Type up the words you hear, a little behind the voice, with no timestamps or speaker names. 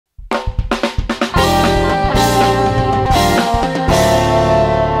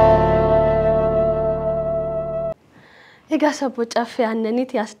Egaa sabbo caffee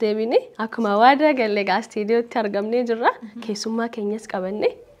aannaniiti as deebine akkuma waada galle gaa istiidiyootti argamnee jirra. Keessummaa keenyas qabanne.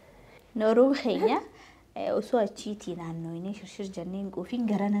 Nooruu keenya osoo achiitii naannoo inni shirshir jenneen quufiin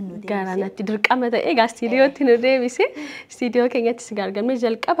garana nu deebise. Garanatti dirqama ta'e egaa istiidiyootti nu deebise. Istiidiyoo keenyattis argamnee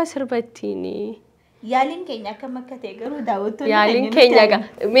jalqaba sirba ittiin yaaliin keenya akka makka ta'e garuu daawwattoonni yaaliin keenya gaa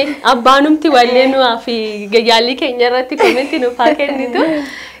abbaanumti wallee nu'aa fi yaalii keenya irratti koomenti nuuf haa kennitu.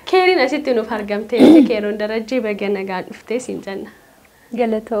 Keeriin asitti nuuf argamtee keeroon darajjii baga nagaan dhuftee siin jenna.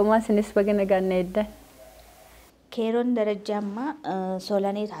 Galatoomaa sinis baga nagaan na eddan. Keeroon darajjii amma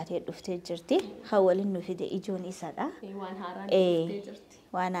solanee taatee dhuftee jirti. Hawwaliin nu fide ijoon isadha.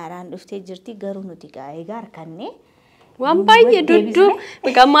 Waan haaraan dhuftee jirti garuu nuti egaa harkanne. Waan baay'ee dudduu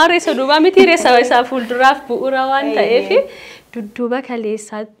gammaa reessa duubaa miti reessa isaa fuulduraaf bu'uura waan ta'eef dudduuba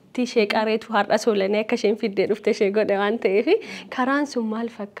kaleessaatti ishee qareetu har'a solanee akka isheen fiddee dhufte ishee godhe waan ta'eef karaan sun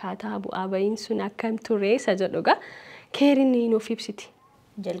maal fakkaataa bu'aa ba'iin sun akkam ture isa jedhuga keeriin nuuf ibsiti.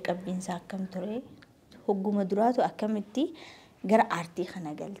 Jalqabbiinsa akkam ture hogguma duraatu akkamitti gara aartii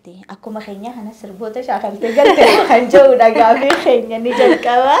kana galte akkuma keenya kana sirboota shaakaltee galte kan jedhudha gaafii keenya ni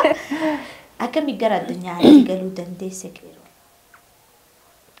jalqaba akkami gara addunyaatti galuu dandeesse Keeroo?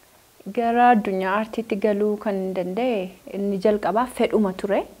 Gara addunyaa aartiitti galuu kan danda'e inni jalqabaa fedhuma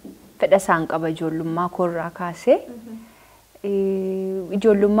ture. Fedha isaan qaba ijoollummaa koorraa kaasee.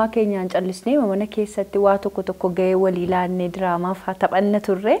 Ijoollummaa keenyaan callisnee mana keessatti waa tokko ga'ee walii laannee diraamaa fa'aa taphanna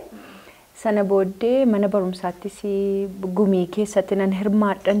turre. Sana booddee mana barumsaattis gumii keessatti nan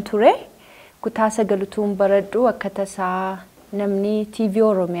hirmaadhan ture. Kutaa sagalutuun baradhu akka tasaa namni TV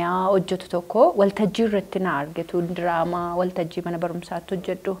Oromiyaa hojjetu tokko waltajjii irratti na argitu diraamaa waltajjii mana barumsaatti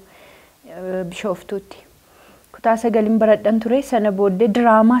hojjedhu. Bishooftuutti. Kutaa sagaliin baradhan ture sana booddee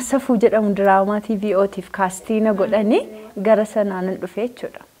diraamaa safuu jedhamu diraamaa TVOtiif kaastiina godhanii gara sanaan dhufee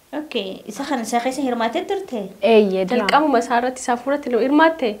jechuudha. Okay, isa kana isa keessa hirmaatee turte? Jalqabuma isaarratti safuurratti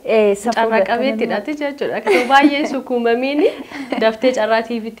hirmaatte? Carraa qabeettiidhaati jechuudha. Akkasuma baay'ee sukuumamiin daftee carraa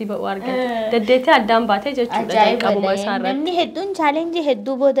TVtti ba'u argate. Daddeettee addaan baatee jechuudha jalqabuma isaarratti. Namni hedduun chaalenjii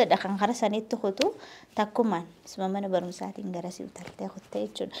hedduu boodadha kan karaa sanitti kutu takkumaan isuma mana barumsaatiin gara simtaltee kuttee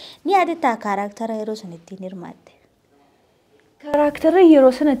jechuudha. Ni yaadatta kaarakteera yeroo sanittiin hirmaatte? Kaarakteera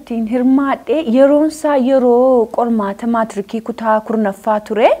yeroo sanattiin hirmaadhe yeroon isaa yeroo qormaata maatirikii kutaa kurnaffaa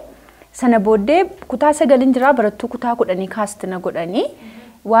ture. Sana booddee kutaa sagalin jira barattuu kutaa 10 kaastina godhanii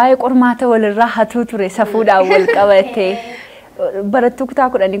waa'ee qormaata walirraa hatuu ture safuudhaan wal qabatee barattuu kutaa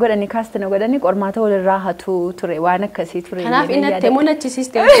 10 godhanii kaastina godhanii qormaata walirraa hatuu ture waan akkasii ture. Kanaaf innatti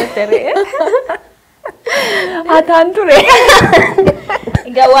munaachisiistee hojjettere. Hataan ture.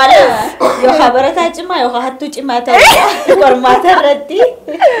 Gawala yoo habarataa cimaa yoo hattuu cimaa ta'u qormaata irratti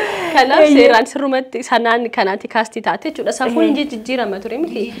kanaaf seeraan sirrumatti sanaan kanaati kaastii taate jechuudha safuun jijjiirama ture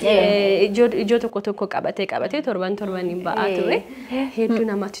miti ijoo tokko qabatee torbaniin ba'aa ture hedduu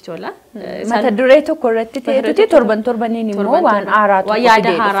namatti tola mata duree tokko irratti ta'etuti torbaniin immoo waan haaraatu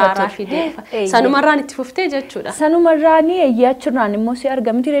yaada haaraa fidee sanumarraan itti fuftee jechuudha sanumarraan eeyyaachurraan immoo si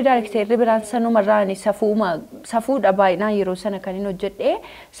argamti reedaarekteerri biraan sanumarraan safuudha baay'inaan yeroo sana kan hin hojjedhe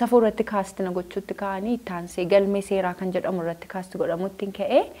safuu irratti kaastina gochuutti ka'anii taansee galmee seeraa kan jedhamu irratti kaasti godhamutti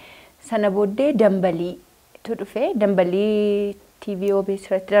ka'ee sana booddee dambalii tu dhufe dambalii TV OBS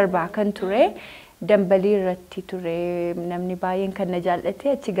irratti darbaa kan ture dambalii irratti ture namni baay'een kan na jaallate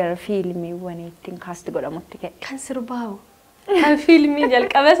achi gara fiilmiiwwaniitiin kaasti godhamutti ka'e kan sirbaawu kan fiilmii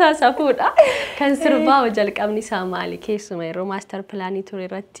jalqaba isaa safuudha kan sirbaawu jalqabni isaa maali keessuma yeroo maaster pilaanii ture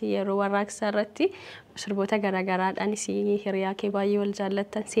irratti yeroo warraaqsaa irratti sirboota garaagaraadhaan isinii hiriyaa kee baay'ee wal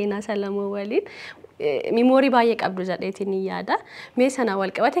jaallattan seenaa salamoo waliin memorii baay'ee qabdu jedheetiin yaada mee sana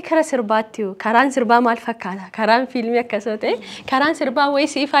wal qabate kara sirbaatti karaan sirbaa maal fakkaata karaan fiilmii akkasoo ta'e karaan sirbaa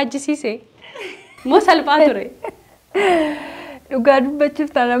wayii siif ajjisiise moo salphaa ture dhugaa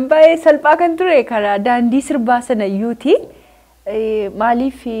dubbachuuf taanaan baay'ee salphaa kan ture karaa daandii sirbaa sana iyyuuti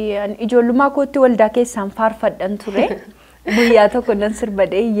maaliif ijoollummaa kootti waldaa keessaan faarfadhan ture guyyaa tokko nan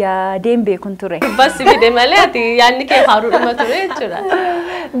sirbadhee yaadeen beekun ture. Bassi fide malee ati yaadni kee faaruudhuma ture jechuudha.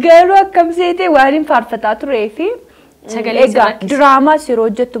 Garuu akkam seetee waan hin faarfataa turee fi egaa diraamaa yeroo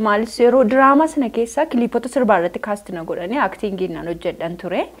hojjettu maalis yeroo diraamaa sana keessaa kiliipota sirbaa irratti kaastina godhanii aktiingiinaan hojjedhan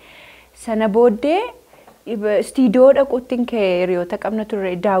ture. Sana booddee istiidiyoo dhaquuttiin kee hiriyoota qabna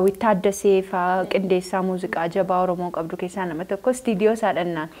ture Daawit Taaddasee fa'aa qindeessaa muuziqaa jabaa Oromoo qabdu keessaa nama tokko istiidiyoo isaa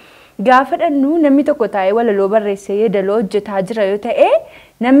dhannaan. Gaafa dhannu namni tokko taa'ee walaloo barreessee yeedaloo hojjetaa jira yoo ta'e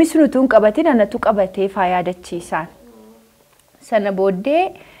namni sun utuu hin qabatin anatu qabatee faa yaadachiisaan. Sana booddee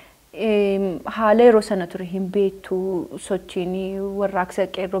haala yeroo sana ture hin beektu sochiin warraaqsa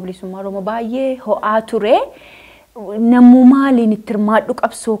qeerroo bilisummaa Oromoo baay'ee ho'aa ture. Namuu maaliin itti hirmaadhu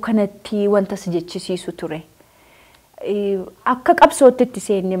qabsoo kanatti wanta si jechisiisu ture. akka qabsootti itti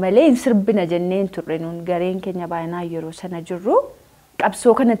seenne malee hin sirbina jenneen turre nuun gareen keenya baay'inaan yeroo sana jirru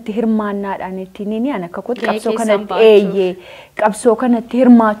qabsoo kanatti hirmaannaadhaan ittiin inni an akka kootti qabsoo kanatti qabsoo kanatti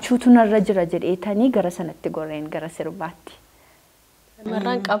hirmaachuutu narra jira jedheetanii gara sanatti goreen gara sirbaatti.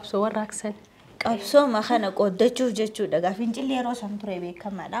 Marraan qabsoo warraaqsan. Qabsoo makana qoddachuuf jechuudha. Finfinnee yeroo san ture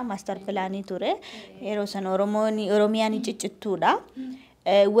beekamaadha. Master pilaanii ture. Yeroo san Oromiyaan ciccittuudha.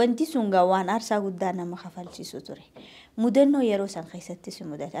 Wanti sun waan aarsaa guddaa nama kafalchiisu ture. Mudannoo yeroo san keessatti si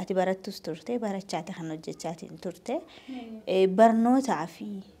mudate. Ati barattus turte, barachaati kan hojjechaatiin turte. Barnootaa fi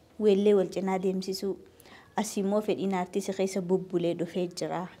weellee wal cinaa deemsisuu asimoo fedhiin aartisii keessa bubbulee dhufee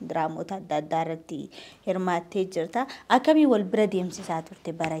jira. Diraamoota adda addaa irratti hirmaattee jirta. Akkamii wal bira deemsisaa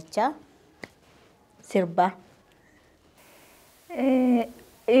turte barachaa? Sirba.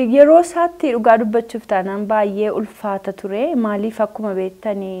 Yeroo isaatti dhugaa dubbachuuf taanaan baay'ee ulfaata ture. Maaliif akkuma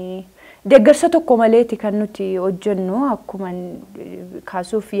beektanii deeggarsa tokko maleeti kan nuti hojjennu akkuma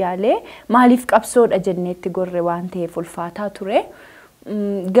kaasuuf yaalee maaliif qabsoodha jenneetti gorre waan ta'eef ulfaataa ture.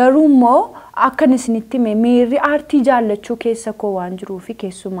 Garuu immoo akkan isinitti miirri aartii jaallachuu keessa koo waan jiruufi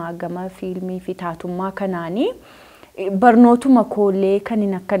keessumaa gama fiilmii fi taatummaa kanaanii barnootuma koollee kan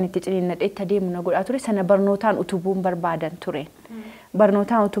hin akkanitti ciniinnadheetti adeemu na godhaa ture sana barnootaan utubuun barbaadan ture.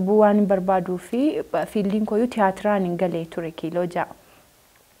 Barnootaan utubuu waan hin barbaaduu fi fiildiin kooyyuu tiyaatiraan hin galee ture kiiloo ja'a.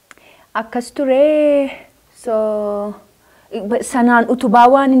 Akkas ture sanaan utubaa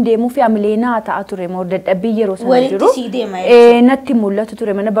waan hin deemuu fi amileenaa ta'a ture moo dadhabbii yeroo sana jiru. Natti mul'atu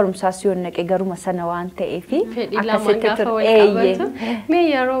ture mana barumsaas yoo naqe garuma sana waan ta'eefi akkasitti ture. Mee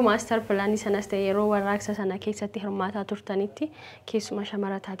yeroo maaster pilaanii sanas ta'e yeroo warraaqsa sana keessatti hirmaataa turtanitti keessuma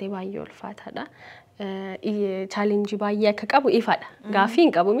shamara taatee baay'ee ulfaataadha. Challenge baay'ee akka qabu ifaadha. Gaaffii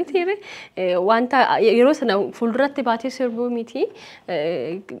hin qabu miti wanta yeroo sana fuulduratti baatee sirbuu miti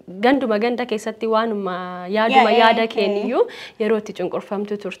ganduma ganda keessatti waanuma yaada keeniyyuu yeroo itti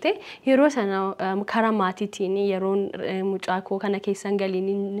cunqurfamtu turte yeroo sana karaa maatiitiin yeroon mucaa koo kana keessan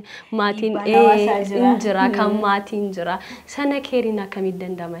galiin maatiin jira kan maatiin jira sana keeriin akkamitti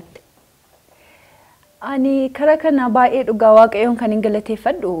dandamatte? Ani karaa kana baay'ee dhugaa waaqayyoon kan hin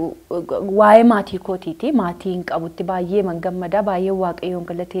galateeffadhu waa'ee maatii kootiiti. Maatiin qabutti baay'ee man gammada baay'ee waaqayyoon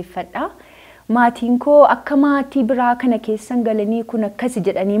galateeffadha. Maatiin koo akka maatii biraa kana keessan galanii kun akkasi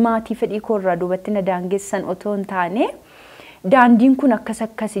jedhanii maatii fedhii koo irraa duubatti na daangessan otoo hin taane daandiin kun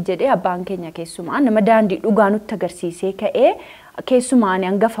akkasi jedhee abbaan keenya keessumaa nama daandii dhugaa nutti agarsiisee ka'ee keessumaan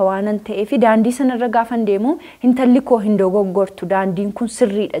hangafa waanan ta'eef daandii sanarra gaafan deemu intalli koo hin dogoggortu daandiin kun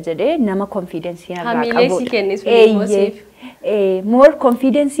sirriidha jedhee nama konfiidensii narraa qabudha. More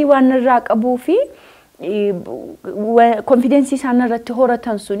konfiidensii waan narraa qabuu fi konfiidensii isaan irratti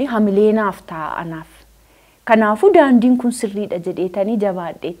horatan suni hamileenaaf taa'anaaf. Kanaafuu daandiin kun sirriidha jedheetanii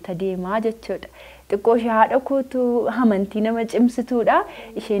jabaadheetta deemaa jechuudha. Xiqqoo ishee haadha kootu amantii nama cimsituudha.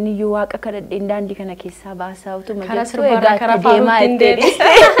 Isheen iyyuu waaqa kadhadheen daandii kana keessaa baasaa utuma jettu egaa deemaa itti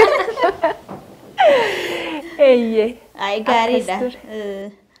eeyyee. Ay gaariidha.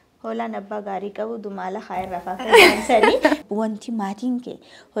 Hoolaan abbaa gaarii qabu dumaala haayirra faafatan sanii wanti maatiin kee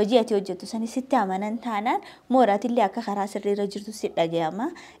hojii ati hojjettu sanii sitti amanan taanaan mooraatillee akka karaa sirriirra jirtu si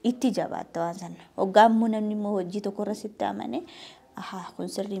dhaga'ama itti jabaatta waan sana. Hoggaan immoo namni immoo hojii tokkorra sitti amane kun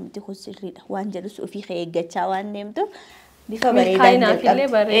sirrii miti kun sirriidha waan jedhus ofii kee eeggachaa waan deemtu bifa bareedaan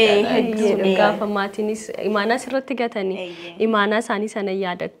jalqabdi. Gaafa maatiinis imaanaa sirratti gatanii imaanaa isaanii sana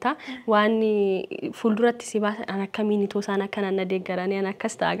yaadatta waan fuulduratti si baasan akkamiin itoo isaan akkanaan na deeggaranii an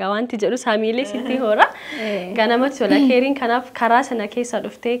akkas ta'agaa wanti jedhu saamiilee sitti hora. Ganamatti tola keeriin kanaaf karaa sana keessa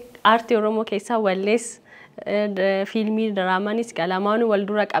dhuftee aartii Oromoo keessaa wallees fiilmii diraamaanis qalamaan wal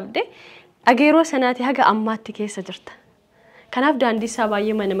dura qabde ageeroo sanaati haga ammaatti keessa jirta. Kanaaf daandii isaa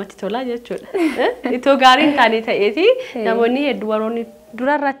baay'ee namatti tola jechuudha. Itoo gaariin taane ta'eeti namoonni hedduu waroonni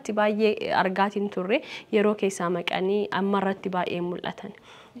durarratti baay'ee argaatiin turre yeroo keessaa maqanii ammarratti baay'ee mul'atan.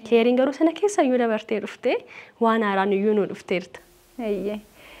 Keeriin garuu sana keessa iyyuu dabartee dhuftee waan haaraan iyyuu nu dhufteerta.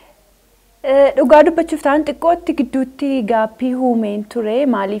 Dhugaa dubbachuuf ta'an xiqqootti gidduutti gaappii uumeen ture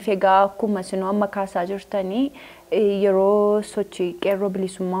maaliif egaa akkuma isin amma kaasaa jirtanii yeroo sochii qeerroo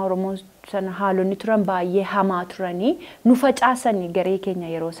bilisummaa Oromoo sana haalonni turan baay'ee hamaa turanii nu facaasanii garee keenya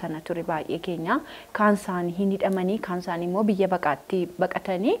yeroo sana ture baay'ee keenya kaan isaanii hin hidhamanii kaan isaanii immoo biyya baqaatti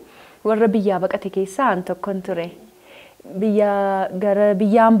baqatanii warra biyyaa baqate keessaa an tokkon ture.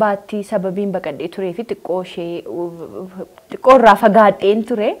 Biyyaan baatti sababiin baqadhee turee fi xiqqoo irraa fagaadheen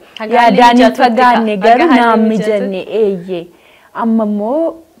ture. Yaadaan hin fagaanne garuu naan mijanne eeyyee. Amma immoo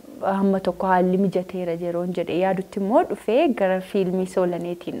hamma tokko haalli mijateera yeroon jedhee yaadutti immoo dhufee gara fiilmii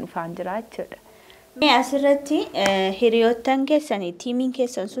soolaneetiin dhufaan jira jechuudha. Mee asirratti hiriyoottan keessanii tiimiin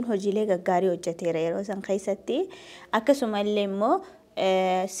keessan sun hojiilee gaggaarii hojjeteera yeroo san keessatti akkasumallee immoo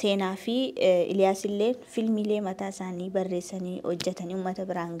seenaa fi Iliyaas illee fiilmiilee mataa isaanii barreessanii hojjetanii uummata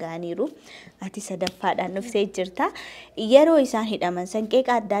biraan ga'aniiru. Ati sadaffaadhaan dhuftee jirta. Yeroo isaan hidhaman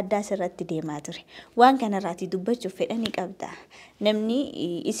sanqeeqa adda addaa asirratti deemaa ture. Waan kanarraati dubbachuuf fedhanii qabda. Namni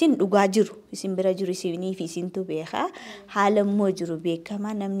isin dhugaa jiru, isin bira jiru isinii fi isintu beeka. Haala immoo jiru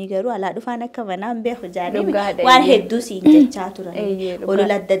beekama. Namni garuu alaa dhufaan akka manaan beeku jaalladhu. Waan hedduu siin jechaa turan.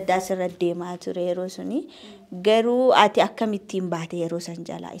 Olola adda addaa asirratti deemaa ture yeroo suni. Garuu ati akkamittiin baate yeroo san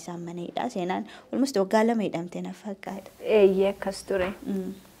jalaa isaan mana hidhaa seenaan almost waggaa 2 hidhamte na fakkaata. Akkas ture.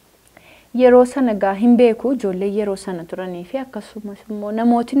 Yeroo sana gaa hin beeku ijoollee yeroo sana turanii fi akkasumas immoo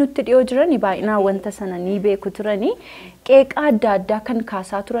namooti nutti dhiyoo jiranii baay'inaan wanta sana ni beeku turanii qeeqa adda addaa kan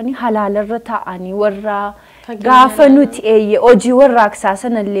kaasaa turanii halaalarra taa'anii warra gaafa nuti hojii warraaqsaa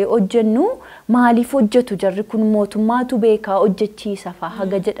sanallee hojjennu maaliif hojjetu jarri kun mootummaatu beekaa hojjechiisa faa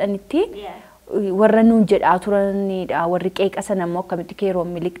haga jedhanitti warra nuun jedhaa turanidha. Warri qeeqa sana immoo akkamitti keeroo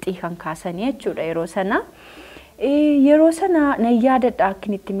miliqxii kan kaasanii jechuudha yeroo sana. Yeroo sana nan yaadadha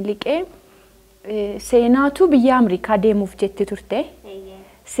akkin itti miliqee seenaatu biyya Ameerikaa deemuuf jetti turte.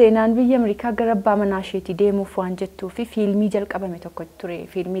 Seenaan biyya Ameerikaa gara abbaa manaa isheetii deemuuf waan jettuu fi fiilmii jalqabame tokko ture.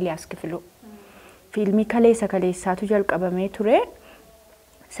 Fiilmii Iliyaas Kifiluu. Fiilmii kaleessaatu jalqabamee ture.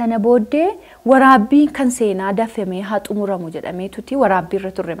 Sana booddee waraabbiin kan seenaa dafamee haa xumuramu jedhamee tuti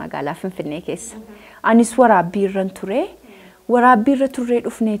waraabbiirra turre magaalaa Finfinnee keessa. Anis waraabbiirran ture. Waraabbiirra turree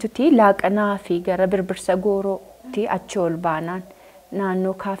dhufnee tuti laaqanaa fi gara birbirsa goorootti achi ol baanaan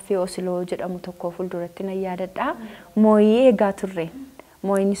naannoo kaaffee Osloo jedhamu tokko fuulduratti nan yaadadha. Mooyii eegaa turre.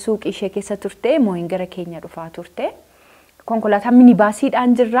 Mooyini suuqii ishee keessa turte, mooyin gara keenya dhufaa turte. Konkolaataa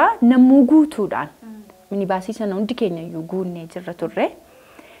minibaasiidhaan jirra namuu guutuudhaan. Minibaasii sana hundi keenya iyyuu guunnee jirra turre.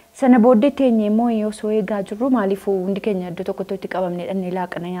 Sana booddee teenyee mooyii osoo eegaa jirru maaliifuu hundi keenya iddoo tokkotti itti qabamnee dhannee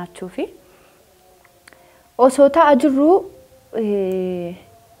laaqana nyaachuufi. Osoo taa'aa jirru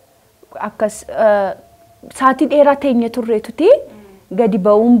akkas saatii dheeraa teenye turre tuti gadi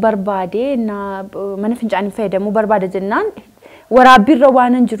ba'uun barbaade mana fincaanii fayyadamuu barbaada jennaan waraabbiirra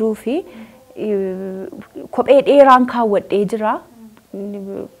waanan jiruu fi kophee dheeraan kaawwadhee jira.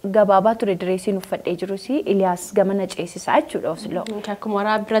 Gabaabaa ture direesiin uffadhee jirus Iliyaas gamana ceesisaa jechuudha Osloo. Akkuma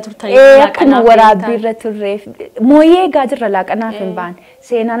waraabbiirra turtanii laaqanaaf. Akkuma waraabbiirra turre mooyii eegaa jirra laaqanaaf hin baane.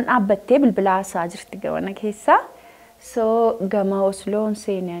 Seenaan dhaabbattee bilbila haasaa jirti gamana keessa. So gama Osloon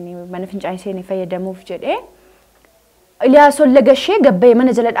seenanii mana fincaanii seenii fayyadamuuf jedhee Iliyaas Ollagashee gabbee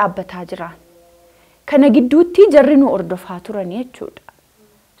mana jala dhaabbataa jira. Kana gidduutti jarri nu ordofaa turanii jechuudha.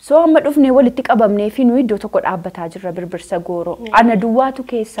 So amma dhufnee walitti qabamnee fi nu iddoo tokko dhaabbataa jirra birbirsa gooroo. Ana duwwaatu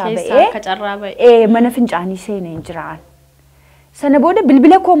keessaa ba'ee mana fincaanii seenee jiraan. Sana booda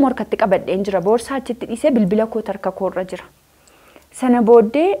bilbila koo morkatti qabadheen jira. Boorsaa achitti dhiisee bilbila koo harka koorra jira. Sana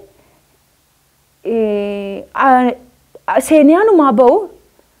booddee seeniyaanumaa ba'u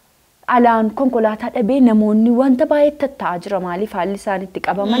alaan konkolaataa dhabee namoonni wanta baay'ee tatta'aa jira maaliif haalli isaan itti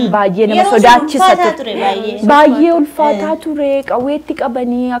qabaman baay'ee nama sodaachisa ture. Baay'ee ulfaataa ture qawweetti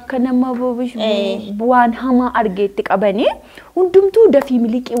qabanii akka nama waan hamaa argeetti qabanii hundumtuu dafii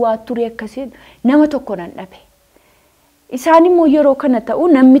miliqii waa ture akkasiin nama tokko nan dhabe. Isaan immoo yeroo kana ta'u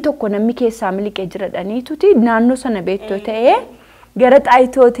namni tokko namni keessaa miliqee jiradhanii tuti naannoo sana beektoo ta'ee gara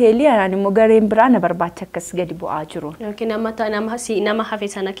xaayitoo hoteelii anaan immoo gareen biraa na barbaacha akkas gadi bu'aa jiru. Yookiin nama hafe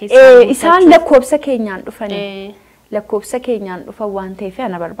sana keessaa isaan lakkoobsa keenyaan dhufanii lakkoobsa keenyaan dhufan waan ta'eef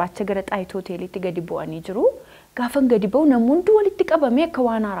ana barbaacha gara xaayitoo hoteeliitti gadi bu'anii jiru. Gaafan gadi bu'u namoonni walitti qabamee akka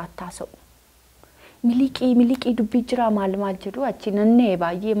waan haaraatti haasa'u. Miliqii dubbii jira maal jedhu achi nannee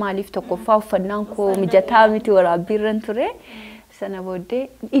baay'ee maaliif tokkoffaa uffannaan koo mijataa miti waraabbiirran ture. Sana booddee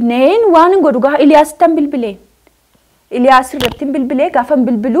inneen waan godhu gaa Iliyaas tan bilbilee. Iliyaas irratti bilbilee gaafan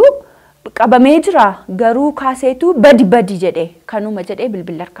bilbiluu qabamee jira garuu kaaseetu badi jedhee kanuma jedhee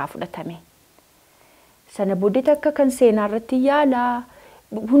bilbila harkaa fudhatame. Sana booddee takka kan seenaa irratti yaala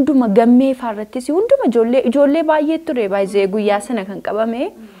hunduma gammee faarrattis hunduma ijoollee baay'ee ture baay'ee guyyaa sana kan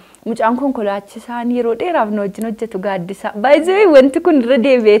qabame. Mucaan konkolaachisaan yeroo dheeraaf nu wajjin hojjetu gaaddisa. Baay'ee wanti kun irra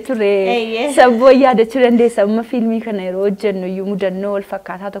deebi'ee ture. Sabboo yaadachuu dandeessa amma fiilmii kana yeroo hojjennu iyyuu mudannoo wal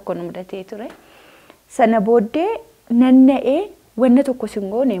fakkaataa tokko nu mudatee ture. Sana booddee nanna'ee wanna tokko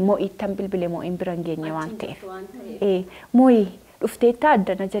singoone moo'ittan bilbile moo'in biran geenye waan ta'eef. Moo'ii dhufteetta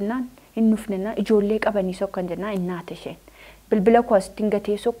addana jennaan hin dhufnena ijoollee qabanii sokkan jennaan hin naate isheen. Bilbila koo asitti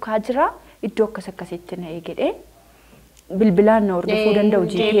gatee sokkaa jira iddoo akkasitti na eegedhee. Bilbilaan na hordofuu danda'u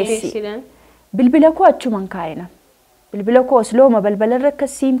GPS. Bilbila koo achumaan kaa'ena. Bilbila koo Oslooma balbalarra akka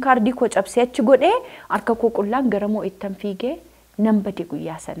siim kaardii koo cabsee achi godhee harka koo qullaan gara moo'ittan fiigee nan bade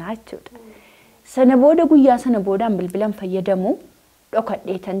guyyaa sanaa jechuudha. Sana booda guyyaa sana boodaan bilbilan fayyadamu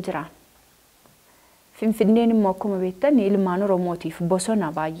dhokadheetan jiraan. Finfinneen immoo akkuma beektan ilmaan Oromootiif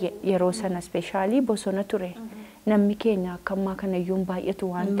bosona baay'ee yeroo sana speeshaalii bosona ture. Namni keenya akkammaa kanayyuun baay'atu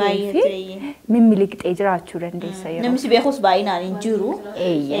waan ta'eef mimmiliqxee jiraachuu dandeessa yeroo. Namni si beekus baay'inaan hin jiru.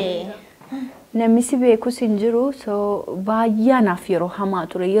 Namni si beekus hin jiru so baay'anaaf yeroo hamaa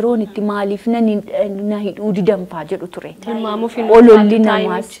ture yeroon itti maaliif na hidhuu didanfaa jedhu ture. Ololli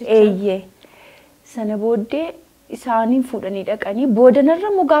namaas sana booddee isaaniin fuudhanii dhaqanii boodanarra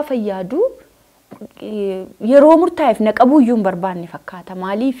mugaa fayyaadu yeroo murtaa'eef naqabuyyuu hin barbaanne fakkaata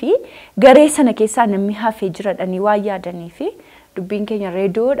maaliifi garee sana keessaa namni hafee jiradhanii waan yaadanii fi dubbiin keenya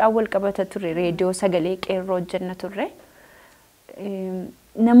reediyoodhaan wal qabata ture reediyoo sagalee qeerroo hojjenna turre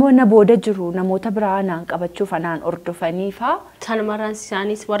namoota booda jiru namoota biraanaan qabachuuf anaan ordofanii faa sanumarraan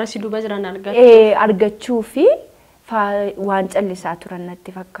isaanis warra si duuba jiran argachuu fi waan callisaa turan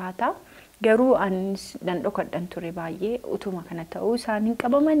natti fakkaata. Garuu anis dan dhokadhan ture baay'ee utuma kana ta'uu isaaniin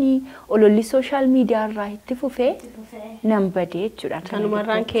qabamanii ololli sooshaal miidiyaa irraa itti fufee nan badee jechuudha.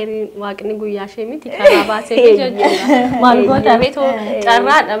 Sanumarraan keeriin waaqni guyyaa ishee miti karaa baasee jechuudha. Waan goota beetoo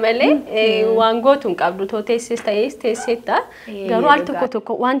carraadha malee waan gootu hin qabdu too teessees ta'ees teesseetta. Garuu al tokko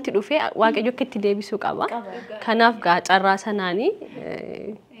tokko wanti dhufee waaqayyo akka itti deebisuu qaba. Kanaaf gaa carraa sanaanii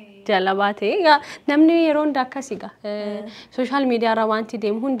jalabaate namni yeroo hunda akkasiga social media irra wanti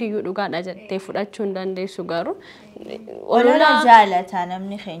deemu hundiyyuu dhugaadha jettee fudhachuu hin dandeessu garuu olola jaalata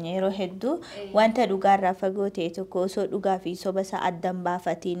namni keenya yeroo hedduu wanta dhugaarraa fagoo ta'e tokko osoo dhugaa fi soba isaa addan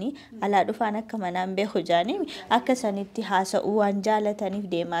baafatini alaa dhufaan akka manaan beeku jaanii akka sanitti haasa'uu waan jaalataniif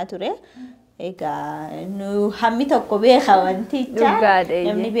deemaa ture. Egaa nu hammi tokko beeka wanticha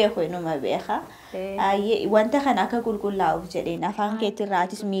namni beeku inuma beeka. Wanta kana akka qulqullaa'uuf jedheen afaan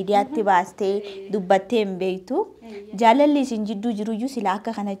keetirraatis miidiyaatti baastee dubbattee hin beektu jaalalli isin jidduu jiruyyuu sila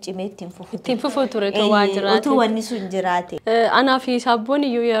akka kana cimee ittiin fufuu ture waa jiraate utuu wanni sun jiraate. Anaa fi sabboon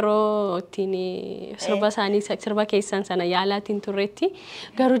iyyuu yeroo ittiin sirba isaanii sirba keessan sana yaalaatiin turreetti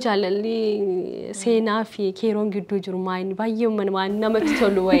garuu jaalalli seenaa fi keeroon gidduu jiru maayini baay'ee waan namatti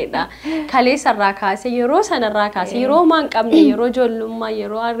tolu wayiidha. Kaleessarraa kaasee yeroo sanarraa kaasee yeroo maan qabne yeroo ijoollummaa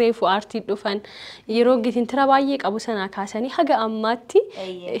yeroo reefu aartii dhufan yeroo gitintira baay'ee qabu sana kaasanii haga ammaatti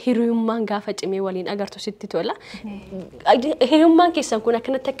hiriyummaan gaafa cimee waliin agartu sitti tola. Hiriyummaan keessan kun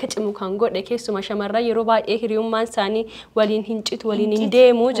akkanatti akka cimu kan godhe keessuma shamarran yeroo baay'ee hiriyummaan isaanii waliin hin citu waliin hin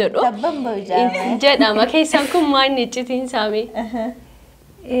deemu jedhu. Jedhama keessan kun maal ni citiin saame?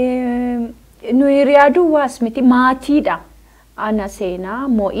 Nu hiriyaaduu waas miti maatiidha. Ana seenaa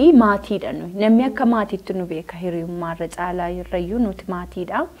mo'ii maatiidha nuyi. Namni akka maatiitti nu beeka hiriyummaarra caalaa irrayyuu nuti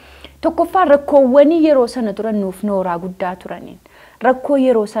maatiidha. Tokkoffaan rakkoowwanii yeroo sana turan nuuf nooraa guddaa turaniin. Rakkoo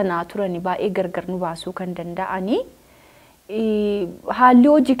yeroo sanaa turani baay'ee gargar nu baasuu kan danda'anii. Haalli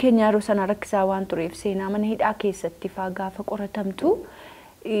hojii keenya yeroo sana rakkisaa waan tureef seenaa mana hidhaa keessatti faa gaafa qoratamtu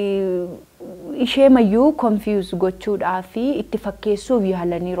ishee mayyuu confuse gochuudhaa fi itti fakkeessuuf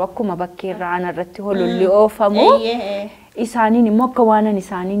yaalaniiru akkuma bakkeerraa anarratti hololli oofamu. Isaaniin immoo akka waanan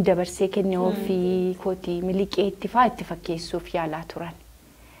isaaniin dabarsee kenne ofii kootii miliqeetti faa itti fakkeessuuf yaalaa turan.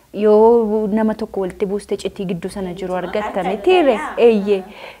 Yoo nama tokko walitti buuste citii gidduu sana jiru argattame tiire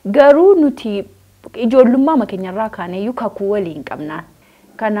garuu nuti ijoollummaa keenyarraa kaaneyyuu kakuu waliin qabnaan.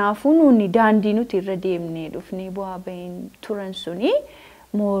 Kanaafuu nuti daandii nuti irra deemnee dhufnee bu'aa bahin turan suni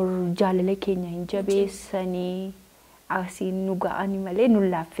moor jaalala keenya hin jabeessanii asiin nu ga'anii malee nu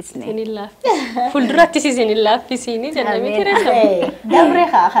laaffisne. Fuulduratti isin hin laaffisiini jennee tireessa. Dabre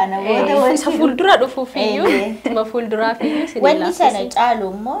kana booda wanti fuuldura dhufuufiyyuu tuma fuulduraa fi isin wanti sana caalu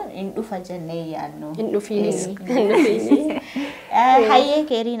immoo hin dhufa jennee yaadnu. Hin dhufiinis. Hayyee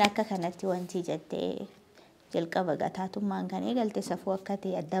keeriin akka kanatti wanti jettee jalqaba gataatummaan kan eegalte safuu akka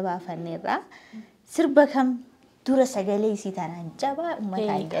ta'e adda baafanneerra sirba kam dura sagalee isii tanaan jabaa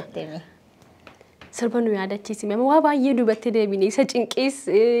uummataan jetteme. Sirba nu yaadachiisime waa baay'ee duubatti deebine isa cinqiis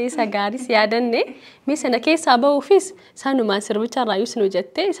isa gaariis yaadanne mee sana keessaa ba'uufis sanumaan sirbicha irraayyus nu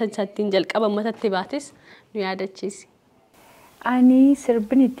jettee isa ittiin jalqaba uummatatti baates nu yaadachiisi. Ani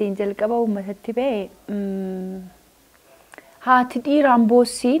sirbin ittiin jalqaba uummatatti ba'e haati dhiiraan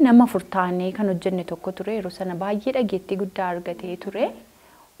boossii nama furtaanee kan hojjenne tokko ture yeroo sana baay'ee dhageettii guddaa argatee ture.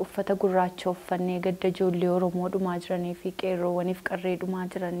 Uffata gurraacha uffannee gadda ijoollee Oromoo dhumaa jiranii fi qeerroowwaniif qarree dhumaa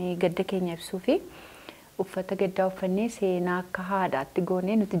jiranii gadda keenya ibsuu fi uffata gaddaa uffannee seenaa akka haadhaatti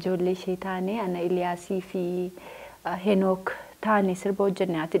goonee nuti ijoollee ishee taanee ana Iliyaasii fi Henook taanee sirba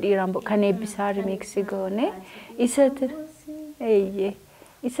hojjenne haati dhiiraan kan eebbisaa rimiksii goone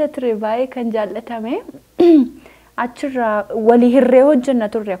isa ture baay'ee kan jaallatame achirraa walii hirree hojjenna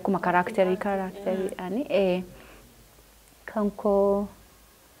turre akkuma karaakteriidhaani kan koo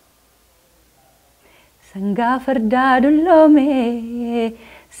Sangaa fardaa dulloome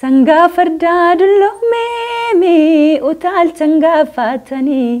sangaa fardaa dulloome mi utaalchan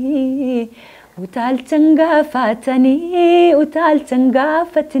gaafatanii utaalchan gaafatanii utaalchan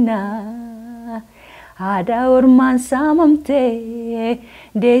gaafatinaa aadaa ormaan saamamtee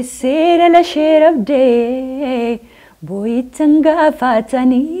deessee dhala shee rabdee boo'ichan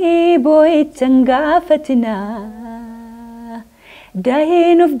gaafatanii boo'ichan gaafatinaa.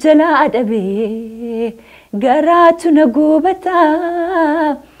 Dahin of jalaa dhabee garaatu na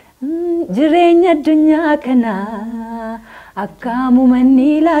gubataa jireenya addunyaa kanaa akkaamumanni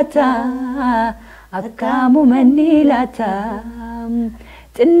laataa akkaamumanni laataa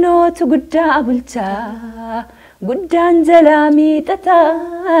xinnootu guddaa bulchaa guddaan jalaa miixataa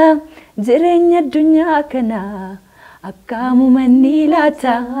jireenya addunyaa kanaa akkaamumanni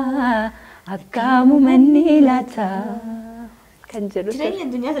laataa akkaamumanni laataa. Jireenya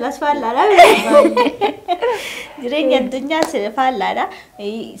addunyaa silas faallaadha. Jireenya addunyaa silas faallaadha.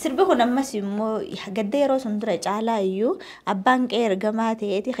 Sirbi kun ammas immoo gadda yeroo sun dura caalaa iyyuu abbaan qe'ee ergamaa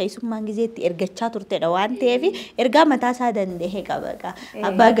ta'eeti keessummaan gizeetti ergachaa turtedha waan ta'eef ergaa mataa isaa danda'e qaba.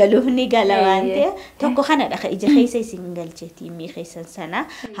 Abbaa galuuf ni gala waan ta'eef tokko kanadha ija keessa isin galcheetii mii keessan sana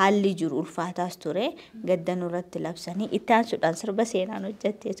haalli jiru ulfaataas ture gadda nurratti labsanii itti aansuudhaan sirba seenaan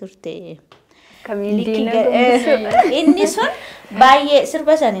hojjettee turte. Inni sun baay'ee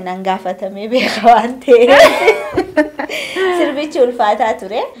sirba saniin hangaafatamee beeka waan ta'eef sirbichi ulfaataa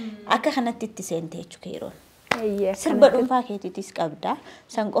ture akka kanatti itti seentee jechuudha yeroon. Sirba dhuunfaa keetiitis qabda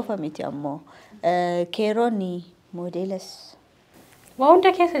san qofa miti ammoo keeroon moodeelas. Waan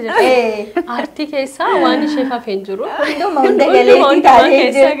hunda keessa jirti. Aartii keessaa waan ishee hafeen jiru. Hunduma hunda galeetii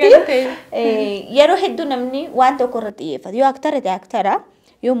taatee jirti. Yeroo hedduu namni waan tokko irratti xiyyeeffata. Yoo aktara ta'e aktara.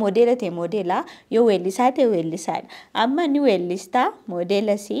 Yoo moodela ta'e moodela, yoo weellisaa ta'e weellisaadha. Amma ni weellistaa,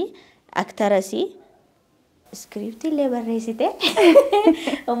 moodelasii, aktarasii, iskiriiptiillee barreessite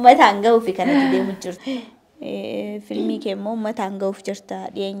uummataan ga'uuf kanatti deemu jirti. Filmii kee immoo uummataan ga'uuf jirta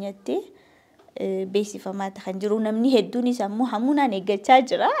dhiyeenyatti beeksifamaa kan jiru namni hedduunis ammoo hamuunaan eeggachaa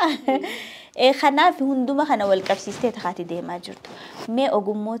jira. Kanaaf hunduma kana wal qabsiistee taati deemaa jirtu. Mee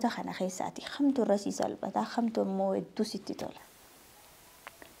ogummoota kana keessaati kamtu irra si salphataa kamtu immoo hedduu sitti tola.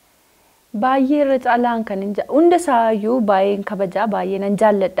 Baay'ee irra caalaan kan hunda isaayyuu baay'een kabajaa baay'ee nan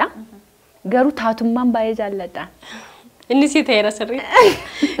jaalladha. Garuu taatummaan baay'ee jaalladha. Inni si ta'eera sirrii.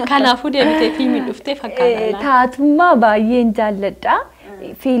 Kanaafuu deemtee fiilmii dhuftee fakkaata. Taatummaa baay'een jaalladha.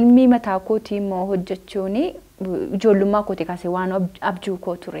 Fiilmii mataa kootii immoo hojjechuun ijoollummaa kootii kaasee waan abjuu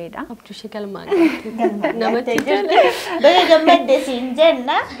koo turedha. Abjuu ishee galmaan qabdi. Namatti jirti. Baga gammadde siin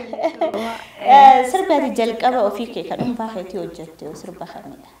jenna. Sirba jalqaba ofii kee kan dhuunfaa keetii hojjette sirba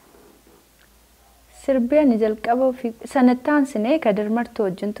kamidha? Sirbi ani jalqaba ofii sanattaan sinee Kadir Martuu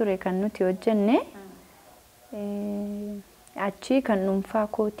wajjin ture kan nuti hojjenne achi kan dhuunfaa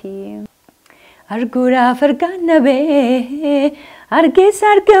kootii. Arguudhaaf argaan nabee argeessa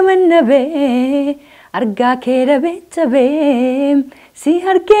argaman nabee argaa kee dhabee cabee si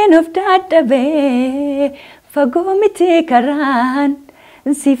argeen of dadhabee fagoo miti karaan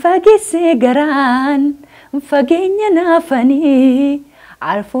si fageessee garaan fageenya naafanii.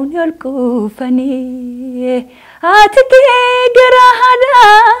 Arfuun yol kuufanii haati kee garaa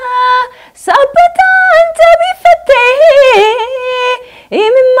haadhaa sabbataan jabeeffattee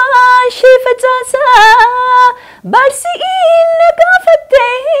imimmaan ishee facaasaa barsiin na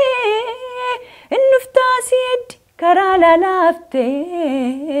gaafattee innuftaa si heddi karaa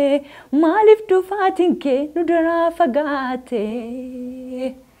laalaaftee maaliif dhufaatiin kee nu duraa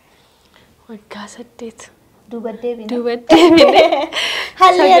fagaattee. Waggaa 8. Dubaddee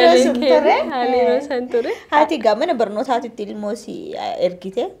haalli yeroo sun ture. Haalli yeroo sun ture. Haati gaamana barnootaatti ilmoo si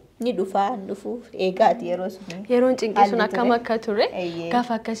ergite ni dhufaa dhufuuf eegaati yeroo sun. Yeroon cinqii sun akkam akka ture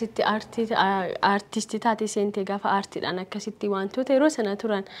gaafa akkasitti aartistii taate seentee gaafa aartiidhaan akkasitti wantoota yeroo sana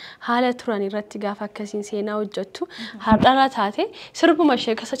turan haala turan irratti gaafa akkasiin seenaa hojjettu har'araa taate sirbuma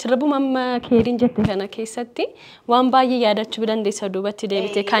ishee sirbuma amma keeriin jette kana keessatti waan baay'ee yaadachuu dandeessa duubatti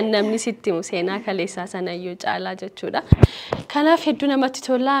deebite kan namni sitti himu seenaa kaleessaa sana iyyuu caalaa jechuudha. Kanaaf hedduu namatti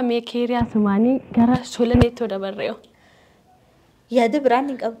tola mee keerii asumaanii gara solaneettoo dabarree'o. Yaada biraan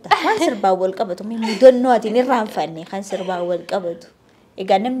hin qabda. Waan sirbaan wal qabatu mudannoo atiin irraanfanne kan sirbaan wal qabatu.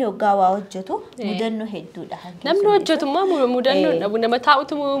 Egaa namni hoggaa waa hojjetu mudannoo hedduudha. Namni hojjetu immoo mudannoo dhabu nama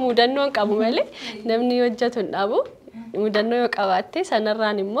taa'utu mudannoo qabu malee namni hojjetu hin dhabu. Mudannoo yoo qabaatte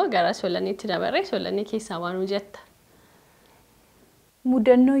sanarraan immoo gara solaniitti dabarree solanii keessaa waan hojjetta.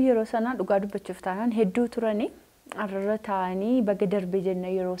 Mudannoo yeroo sanaa dhugaa dubbachuuf taanaan hedduu turanii. Arra taanii baga darbe jenna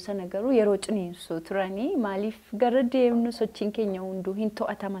yeroo sana garuu yeroo ciniinsuu turanii maaliif gara deemnu sochiin keenya hunduu hin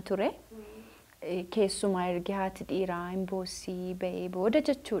to'atama ture. keessumaa erga haati dhiiraa hin boossii ba'ee booda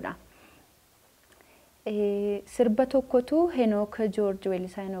jechuudha. Sirba tokkotu Henook Joorji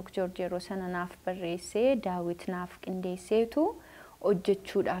weellisaa Henook Joorji yeroo sana naaf barreessee Daawit naaf qindeesseetu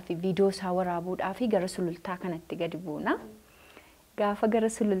hojjechuudhaaf viidiyoo isaa waraabuudhaaf gara sulultaa kanatti gadi buuna. Gaafa gara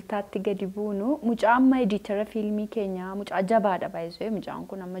sulultaatti gadi buunu mucaa amma editara fiilmii keenyaa mucaa jabaadha baay'isee mucaan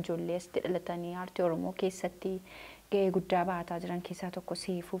kun amma ijoollee asitti dhalatanii aartii Oromoo keessatti gahee guddaa baataa jiran keessaa tokko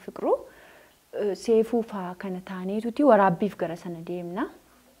Seefuu Fiqiruu. Seefuu fa'aa kana taaneetuti waraabbiif gara sana deemna.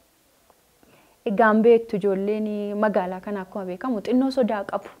 Egaan beektu ijoolleen magaalaa kana akkuma beekamu xinnoo sodaa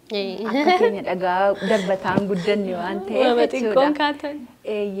qabu. Akka keenya dhagaa darbataan guddanne waan ta'eef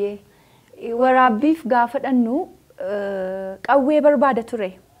jechuudha. Waraabbiif gaafa dhannu qawwee barbaada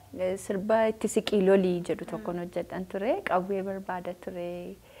ture. Sirba itti siqii lolii jedhu tokkoon hojjedhan ture. Qawwee barbaada ture.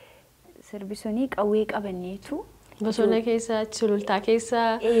 Sirbi suni qawwee qabanneetu. Bosona keessa, sulultaa keessa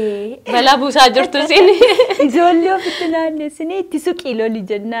balaa buusaa jirtu isin. Ijoollee ofitti naannessine itti siqii lolii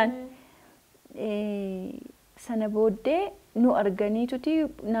jennaan. Sana booddee nu arganiituti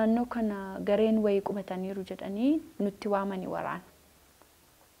naannoo kana gareen wayii qubataniiru jedhanii nutti waamanii waraan.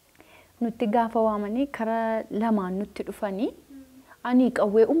 Nutti gaafa waamanii karaa lamaan nutti dhufanii ani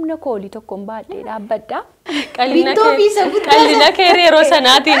qawwee humna koolii tokkoon baadhee dhaabbadha. Qallina kee yeroo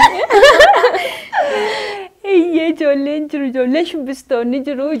sanaatiin. Iyyee ijoolleen jiru ijoolleen shubbistoonni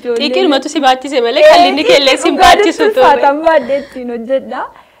jiru ijoolleen. Xiqqilmatu si baachise malee qallinni keellee si baachisu ture. Faataan baadhee ittiin hojjedha.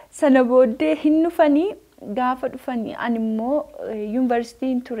 Sana booddee hin dhufanii gaafa dhufanii ani immoo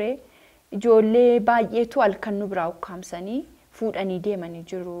yuunivarsiitiin ture ijoollee baay'eetu halkan nu biraa ukkaamsanii fuudhanii deemanii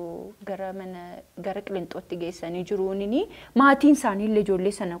jiru gara Qilixootti geessanii jiruunini maatiin isaanii illee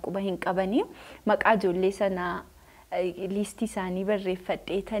ijoollee sana quba hin qabanii maqaa ijoollee sana liistii isaanii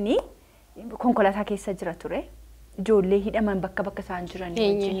barreeffadheetanii konkolaataa keessa jira ture. Ijoollee hidhaman bakka isaan jiran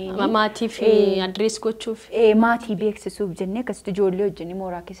wajjin maatiif adrees gochuuf maatii beeksisuuf jennee akkasitti ijoollee wajjin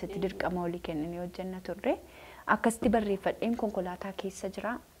mooraa keessatti dirqama olii kennanii hojjenna turre akkasitti barreeffadheen konkolaataa keessa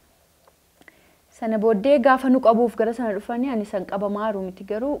jira. Sana booddee gaafa nu qabuuf gara sana dhufanii ani san qabamaa jiru miti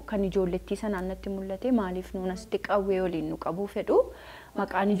garuu kan ijoollettii sanaan natti mul'ate maaliif nuun asitti qawwee waliin nu qabuu fedhu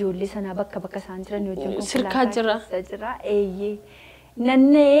maqaan ijoollee sanaa bakka isaan jiran wajjin konkolaataa keessa jira.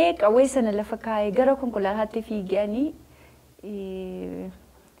 Nannee qawwee sana lafa kaa'ee gara konkolaataatti fiiganii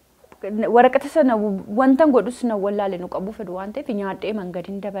waraqata sana wanta godhus na wallaale nu qabu fedhu waan ta'eef nyaadhee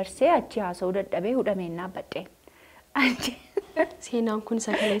mangadiin dabarsee achi haasa'uu dadhabee hudhameen dhaabbadhe. Seenaan kun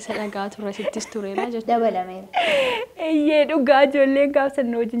sagalee isa dhagaa turre sittis tureera jechuudha. Dabalameen. Iyyee dhugaa ijoolleen gaafa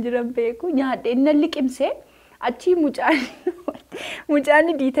sana wajjin jiran beeku nyaadhee nan liqimsee achi mucaan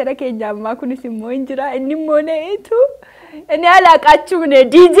diitara keenya ammaa kunis immoo hin jira inni immoo na'eetu. Ini alaaqachuuf ne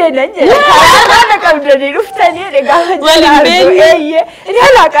DJ nan jedha. Karaa qabdanii dhuftanii gaafa jiraatu. Ini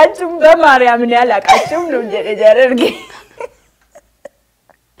alaaqachuuf ga Maariyaam ni alaaqachuuf nu jedhe jararge.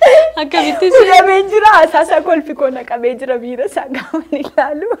 Akkamitti hudhamee jira asaasa kolfi koona qabee jira miira isaa gaafa ni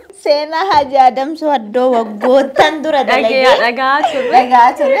ilaalu. Seenaa Haaji Adamsuu addoo waggoottan dura dhagaa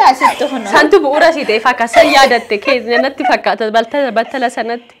turre asitti kun. Santu bu'uura si ta'e fakkaatan yaadatte keessa natti fakkaata battala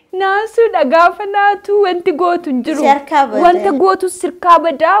sanatti. Naasu gaafa naatu wanti gootu hin jiru. Wanta gootu sirkaa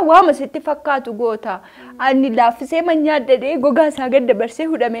badaa waama sitti fakkaatu goota. Ani laaffisee manyaadhadhee gogaa isaa gad dabarsee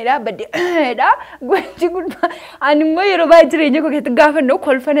hudhamee dhaabbadheedha. Wanti kun ani immoo yeroo baay'ee jireenya koo keessatti gaafa noo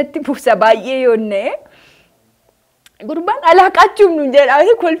kolfanatti buusa baay'ee yoonnee. Gurbaan alaaqachuuf nu jedha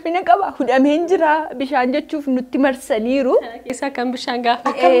kolfina qaba hudhamee jira bishaan jechuuf nutti marsaniiru. Isa kan bishaan gaafa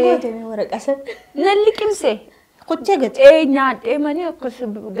akkam gootanii waraqasa. Nan liqimse. Kuchee gati. Nyaadhee manii akkas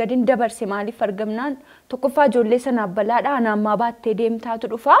gadiin dabarse maaliif argamnaan tokkoffaa ijoollee sanaaf balaadha anammaa baattee deemtaatu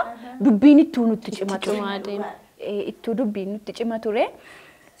dhufa dubbiin ittuu nutti cima ture. Ittuu dubbiin nutti cima ture.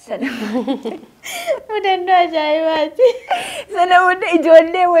 Mudannoo ajaa'ibaati. Sana booda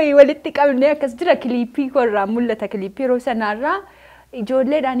ijoollee wayii walitti qabnee akkas jira kiliippii korraa mul'ata kiliippii yeroo sanaarraa.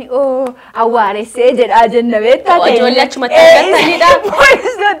 Ijoolleedhaan awwaaressee jedhaa jenna beektaa ta'e. Ijoollee achumatti argatanidha.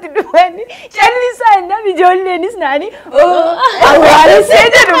 Poolisooti dhufanii callisaa innaan ijoolleenis naanii awwaaressee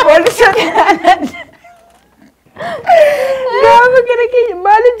jedhu poolisooti naannaan. Gaafa gara keenya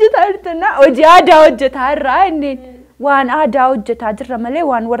maal hojjetaa jirtannaa hojii aadaa hojjetaa irraa inni waan aadaa hojjetaa jirra malee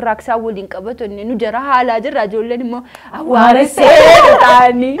waan warraaqsaa waliin qabatu inni nu jara haalaa jirra ijoolleen immoo awwaaressee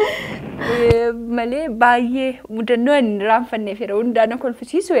ta'anii. Malee baay'ee mudannoo inni raanfanneef yeroo hundaana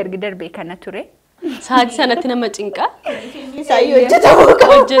kolfisiisu erga darbee kana ture. Sa'aatii sanatti nama cinqa. Isaayyuu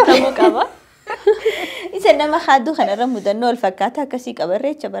hojjetamuu qaba. Isa nama haaduu kanarra mudannoo wal fakkaata akkasii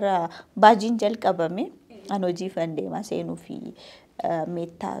qabarreecha bara baajiin jalqabame an hojii fan deemaa seenuu fi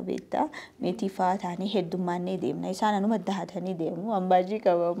meettaa beektaa meetii fa'aa taanee heddummaannee deemna isaan anuma dahatanii deemu ambaajii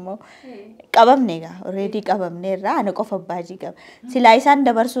qabammoo qabamne egaa already qabamneerra ana qofa ambaajii qaba silaa isaan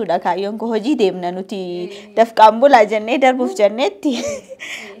dabarsuudha kaayyoon koo hojii deemna nuti dafqaan bulaa jennee darbuuf jenneetti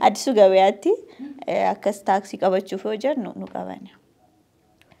addisu gabayaatti akkas taaksii qabachuuf yoo jennu nu qabana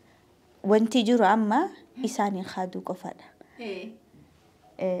wanti jiru amma isaaniin haaduu qofadha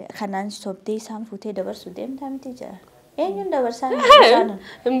kanaan sobdee isaan fuutee dabarsu deemtaa miti jira eenyuun dabarsaa isaan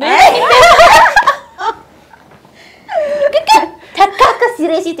takka akka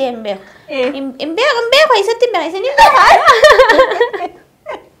sireesitee hin beeku eessatti hin beeku isin hin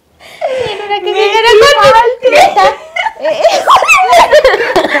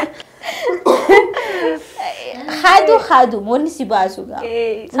Hadu moni si basu ga.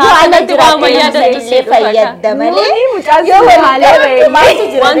 Saana jira mayyaadatu si fayyadda malee. Yoo malee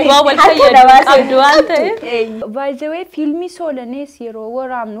waan wal fayyadu waan ta'e. By the way filmi Soolanees yeroo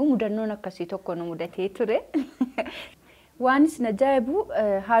waraabnu mudannoon akkasii tokko nu mudatee ture. Waan isin ajaa'ibu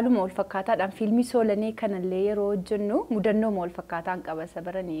haaluma wal fakkaataadhaan filmi Soolanee kanallee yeroo hojjennu mudannoo wal fakkaataan qaba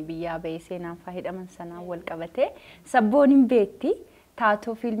sabaranii biyyaa bahee seenaan fayyadaman sanaan wal qabate sabboon hin beetti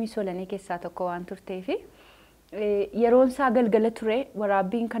taatoo filmi Soolanee keessaa tokko waan turteefi yeroon isaa galgala ture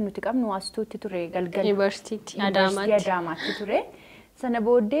waraabbiin kan nuti qabnu astuutti ture galgala University Adaamaatti ture sana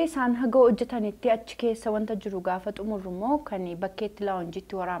booddee isaan haga hojjetanitti achi keessa wanta jiru gaafa xumurrumoo kan bakkeetti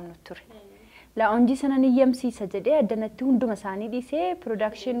laawunjiitti waraabnu ture. Laawunjii sana ni yamsiisa jedhee addanatti hunduma isaanii dhiisee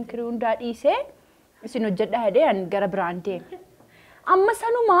production crew hundaa dhiisee isin hojjedhaa jedhee an gara biraan deeme. Amma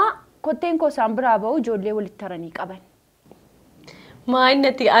sanumaa kotteen koo isaan biraa ba'u ijoollee walitti taranii qaban.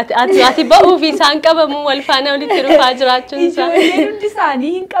 Maayinatti ati ba'uu fi isaan qabamu wal faana walitti dhufaa jiraachuun isaa. Ijoolleen hundi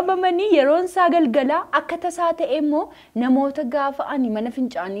isaanii hin qabamanii yeroon isaa galgalaa akka tasaa ta'e immoo namoota gaafa ani mana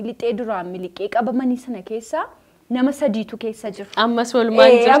fincaanii lixee duraan miliqee qabamanii sana keessaa nama sadiitu keessa jiru. Ammas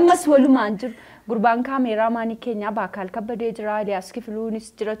walumaan jiru. Ammas walumaan jiru. Gurbaan kaameraamaanii keenya Baakaal Kabbadee jira, Eliyaas Kifiluunis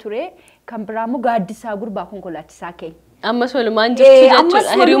jira ture, kan biraa immoo gaaddisaa gurbaa konkolaachisaa keenya. Ammas walumaan jirtu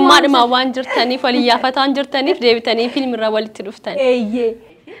jechuudha. Hiriyummaadhuma waan jirtaniif walii yaafataan jirtaniif deebitanii fiilmirraa walitti dhuftan.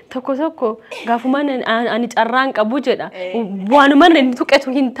 Tokko tokko gaafuma ani carraan qabu jedha. Waanuma inni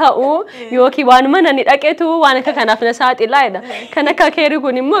tuqetu hin ta'u yookiin waanuma inni dhaqetu waan akka kanaaf na saaxilaa jedha. Kan akka keeri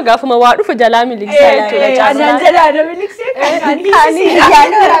kun immoo gaafuma waa dhufu jalaa miliqsaa jechuudha. Carraan jalaa miliqsee kaanii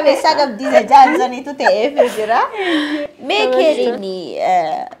yaaduu rameessaa qabdiisa jaansaniitu ta'eef jira. Mee keeriin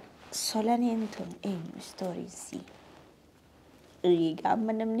Soolaneen tun eenyu istooriisii?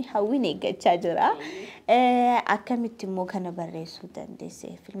 Amma namni hawwiin eeggachaa jira. Akkamitti immoo kana barreessuu dandeesse?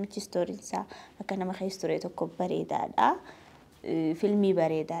 Filmichi istooriinsaa akka nama keessa ture tokko bareedaadha. Filmii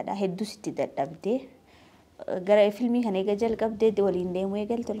bareedaadha. Hedduu sitti dadhabdee. Gara filmii kana eega jalqabdee waliin deemuu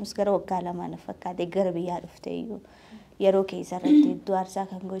eegalte olmus gara waggaa lamaan fakkaate gara biyyaa dhufte iyyuu yeroo keessa irratti hedduu aarsaa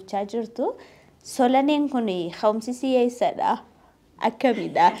kan gochaa jirtu. Soolaneen kun hawwamsisii eessadha?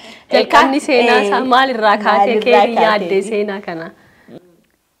 Akkamidha? Jalqabni seenaa isaa maalirraa kaatee keerii yaaddee seenaa kana?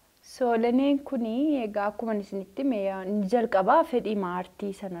 Soolaneen kuni egaa akkuma isinitti ni jalqabaa fedhii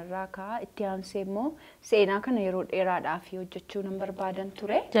aartii sanarraa kaa itti aansee immoo seenaa kana yeroo dheeraadhaaf hojjechuu nan barbaadan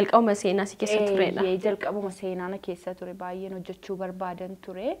ture. Jalqabuma seenaa si keessa turedha. Jalqabuma seenaa na keessa ture baay'een hojjechuu barbaadan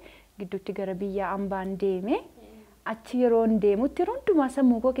ture. Gidduutti gara biyya ambaan deeme. Achi yeroo deemutti hundumaa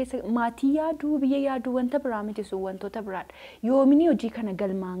sammuu koo keessa maatii yaaduu biyya yaaduu wanta biraa miti sun wantoota biraadha. Yoomini hojii kana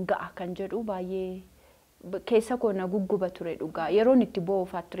galmaan ga'a kan jedhu baay'ee keessa koo na gugguba ture dhugaa. Yeroon itti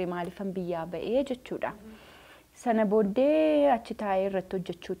bo'oofaa ture maaliifan biyyaa ba'ee jechuudha. Sana booddee achi taa'ee irratti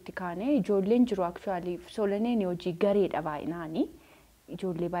hojjechuutti kaane ijoolleen jiru actually Soolaneen hojii gareedha baay'inaani.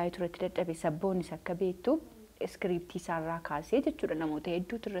 Ijoollee baay'ee turetti dadhabe sabboonis akka beektu iskiriiptii isaarraa kaasee jechuudha namoota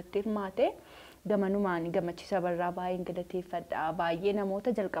hedduutu irratti hirmaate. Gamanumaan gammachiisa barraa baay'een galateeffadha. Baay'ee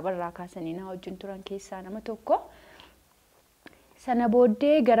namoota jalqabarraa kaasanii na wajjin turan keessaa nama tokko. Sana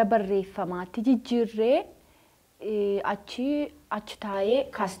booddee gara barreeffamaatti jijjiirree achi taa'ee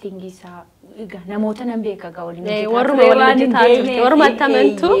kaastingii isaa namoota nan beeka gaa waliin hojjetaa warma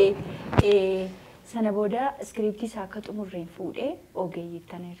attamantu. Sana booda iskiriiptii isaa akka xumurreen fuudhee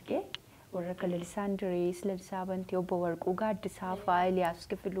ogeeyyiittan ergee. Warra Lalisaan Diriis, Lalisaa Bantii, Obbo Warquu Gaaddisaa fa'aa, Eliyaas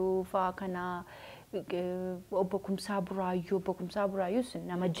Kifiluu fa'aa kana Obbo Kumsaa Buraayyuus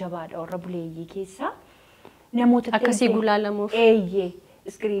nama jabaadha warra buleeyyii keessaa. Namoota akkasii gulaalamuuf.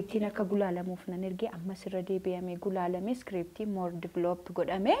 Iskiriiptiin akka gulaalamuuf nan ergee ammas irra deebi'amee gulaalamee iskiriiptiin more develop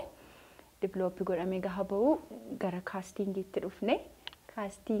godhamee gaafa ba'u gara kaastingiitti dhufne.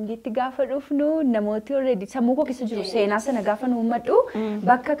 Kaastingiitti gaafa dhufnu namooti already sammuu koo keessa jiru seenaa sana gaafa nu uummadhu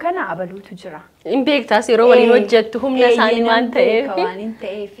bakka kana abaluutu jira. Hin beektaas yeroo waliin hojjettu humna isaanii waan ta'eef. Waan hin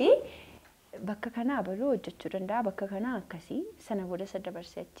ta'eef bakka kanaa baluu hojjechuu danda'a bakka kanaa akkasii sana booda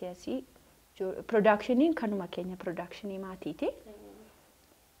dabarsee achi asii productioniin kanuma keenya productionii maatiiti.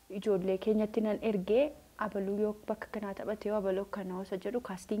 Ijoollee keenyatti nan ergee abaluu yoo bakka kanaa taphate yoo abaluu kana osoo jedhu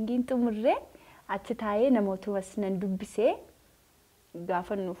kaastingiin xumurree achi taa'ee namoota was nan dubbisee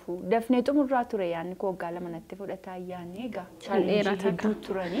gaafa nufu dafnee xumurraa ture yaanni koo waggaa lama natti fudhataa yaanni egaa dheeraa hedduu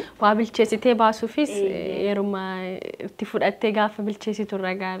turanii. Waa bilcheessitee baasuufis yerummaa itti fudhattee gaafa bilcheessitu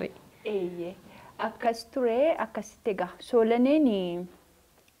irra gaarii. Akkas ture akkasitti egaa soolaneen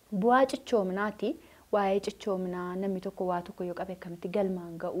bu'aa cichoominaati. Waa'ee cichoominaa namni tokko waa tokko yoo qabe akkamitti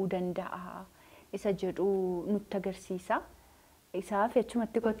galmaan ga'uu danda'a isa jedhu nutti agarsiisa. Isaaf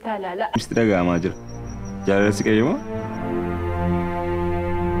jechumatti kottaa ilaala. Misti dhaga'amaa jira. Jaalalli qayyama.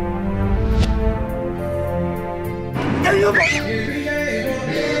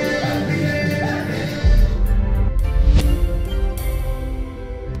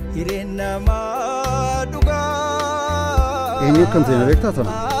 Eenyu kan ta'e beektaa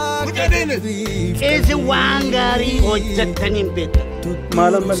tana? Esi waan gaarii hojjettaniin beektu.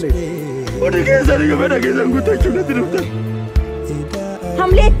 Maalan malee? Oduu keessanii gabadha keessan guuttachuu natti dhuftan.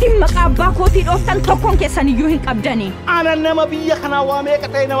 Hamleettiin maqaa abbaa kootii dhooftan tokkoon keessan iyyuu hin qabdanii. Ana nama biyya kanaa waa meeqa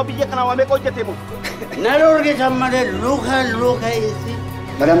ta'e nama biyya kanaa waa meeqa hojjete moo? Na dorgesan malee luka esi.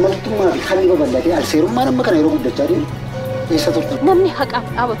 Malaammaltummaa fi kan babal'atee alseerummaa nama kana yeroo guddachaa deemu eessa turte? Namni haqaaf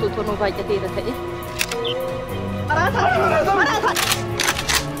dhaabatu otoo baay'ateera ta'e.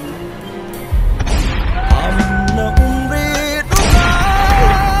 Amna umri dunia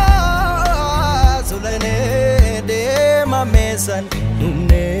zulane dema mesan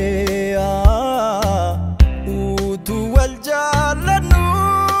dunia utu wal jalanu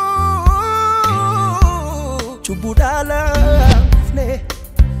chubudala ne.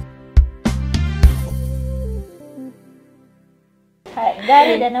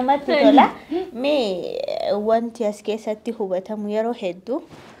 Gaariidha namatti tola. Mee wanti as keessatti hubatamu yeroo hedduu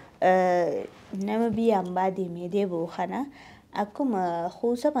nama biyyaan baadiyyaa deebi'u kana akkuma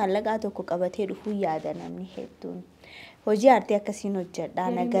kuusa maallaqaa tokko qabatee dhufuu yaada namni hedduun. Hojii aartii akkasiin hojjedhaa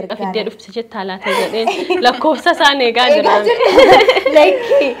na gargaara. Afiddee dhufte jettaa laata jedheen lakkoofsa isaan eegaa jiran.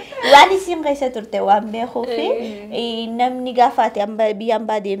 Waan isin keessa turte waan beekuufi namni gaafa ati biyyaan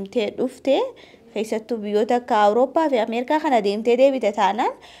baadiyyaa dhufte keessattuu biyyoota akka Awurooppaa fi Ameerikaa kana deemtee deebite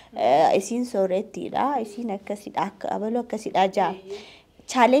taanaan isiin soorettiidha. Isiin akkasidha akka abaluu akkasidha jaa.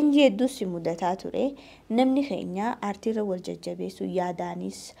 Challenge hedduus mudataa ture. Namni keenya aartiirra wal jajjabeessuu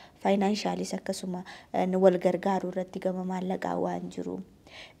yaadaanis faayinaanshaaliis akkasuma wal gargaaruu irratti gama maallaqaa waan jiru.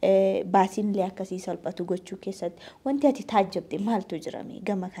 Baasiinlee akkasii salphatu gochuu keessatti wanti ati taajjabde maaltu jirame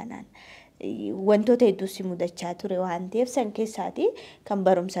gama kanaan? Wantoota hedduus mudachaa ture waan ta'eef san keessaati kan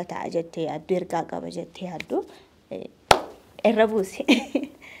barumsa ta'a jettee yaaddu ergaa qaba jettee yaaddu irra buuse.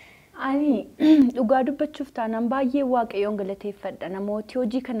 Ani dhugaa dubbachuuf taanaan baay'ee waaqayyoon galateeffadha. Namooti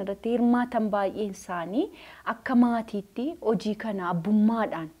hojii kana irratti hirmaatan baay'een isaanii akka maatiitti hojii kana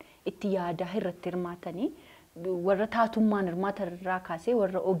abbummaadhaan itti yaadaa irratti hirmaatanii warra taatummaan hirmaatan irraa kaasee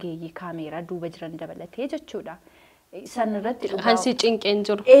warra ogeeyyii kaameeraa duuba jiran dabalatee jechuudha. Sanirratti hansi cinqeen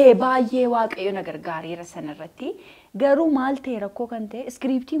jiru. Baay'ee waaqayyo na gargaareera sanirratti. Garuu maal ta'e rakkoo kan ta'e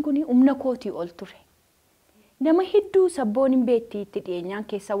iskiriiptiin kun humna kootii ol ture. Nama hedduu sabboon hin beekti itti dhiyeenyaan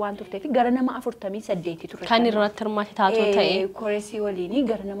keessa waan turteef gara nama 48 ture. Kan irratti hirmaate taatoo ta'e. Koreesii waliin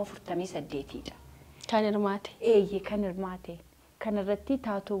gara nama 48dha. Kan hirmaate. Kan hirmaate. Kanarratti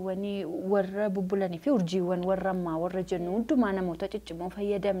taatoowwan warra bubbulanii fi urjiiwwan warra ammaa warra jennu hundumaa namoota ciccimoo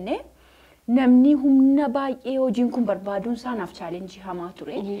fayyadamne. Namni humna baay'ee hojiin kun barbaaduun isaanaaf challenge hamaa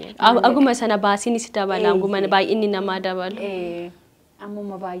ture. Aguma sana baasiinis dabala, aguma baay'inni namaa dabalu.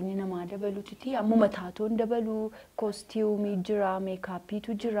 Ammuma baay'inni namaa dabaluuti. Ammuma taatoon dabalu, koostiyoomii jira,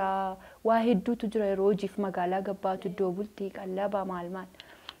 meekaapiitu jira, waa hedduutu jira yeroo hojiif magaalaa gabbaatu iddoo bultii qallaba maal.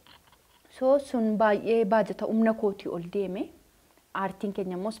 Sun baay'ee baajata humna kootii ol deeme. Aartiin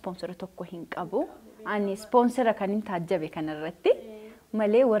keenya immoo ispoonsara tokko hin qabu. Ani ispoonsara kan hin taajjabe kanarratti.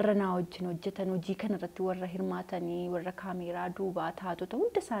 Malee warra naa wajjin hojjetan hojii kanarratti warra hirmaatanii warra kaameeraa duubaa taatota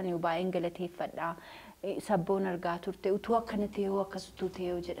hunda isaanii baay'een galateeffadha. Sabboon argaa turte utuu akkana ta'ee akkasitu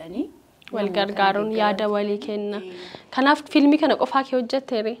ta'ee jedhanii wal gargaaruun yaada walii kenna. Kanaaf fiilmii kana qofaa kee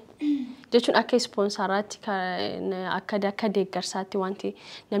hojjetteere jechuun akka ispoonsaraatti akka deeggarsaatti wanti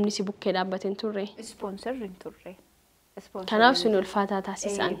namni si bukkee dhaabbateen turre. Ispoonsarri hin turre. Kanaaf sun ulfaataa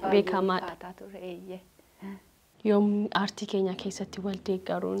taasisan beekamaadha. yoom aartii keenya keessatti wal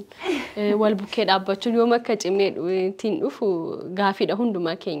deeggaruun wal bukkee dhaabbachuun yoom akka cimnee ittiin dhufu gaafiidha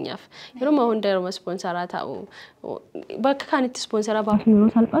hundumaa keenyaaf yeroo hunda yeroo ispoonsaraa ta'u bakka kaanitti ispoonsaraa baafnu yeroo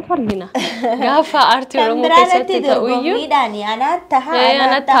salphatu argina gaafa aartii Oromoo keessatti ta'u iyyuu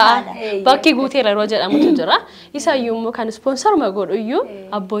anatta bakki guuteera yeroo jedhamutu jira isa iyyuu kan ispoonsaruma godhu iyyuu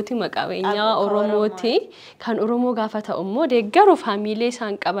abbootii maqabeenyaa Oromooti kan Oromoo gaafa ta'u immoo deeggaruu faamiilee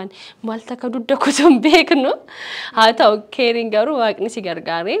isaan qaban maal takka dudda kutuun beeknu haa ta'u keeriin garuu waaqni si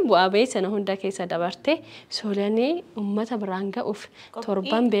gargaaree bu'aa bahii sana hunda keessa dabartee soolanii uummata biraan ga'uuf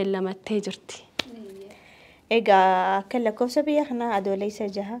torban beellamattee jirti. Egaa akka lakkoofsa biyya kanaa Adoolessa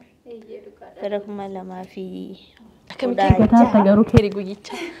 6 bara 2000 akkamitti gotaa garuu keerii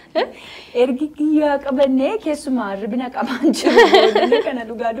guyyicha. Ergi guyyaa qabannee keessumaa ribina qaban jiru kana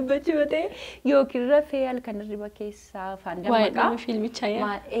dhugaa dubbachuu ta'e yookiin rafee halkan riba keessaa afaan dammaqa fiilmicha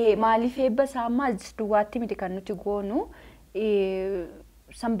maaliif eebba saamaas duwwaatti miti kan nuti goonu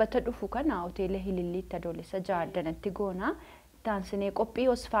sanbata dhufu kana hoteela Hililliitti Adoolessa 6 danatti goona taansinee qophii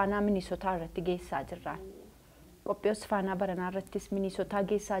Osfaanaa Minisotaa irratti geessaa jirra. Qophii Osfaanaa baranaa irrattis Minisotaa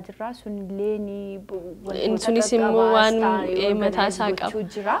geessaa jirra sunillee ni sunis immoo waan mataa isaa qabu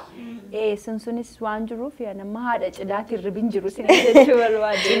jira. Sunis waan jiruuf nama haadha cidhaatti ribin jiru sin jechuu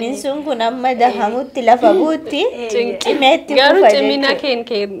barbaade. Ciniin sun kun amma dahamutti lafa buutti cimeetti garuu cimina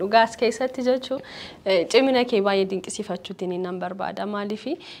kee dhugaas keessatti jechuu cimina kee baay'ee dinqisiifachuutti nan barbaada maaliif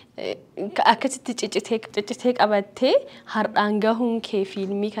akkasitti ciccitee qabattee hardhaan gahuun kee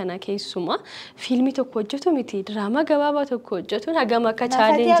fiilmii kana keessuma fiilmii tokko hojjetu miti diraamaa gabaabaa tokko hojjetuun hagam akka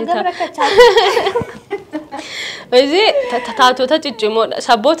chaalenjii taatota ciccimoo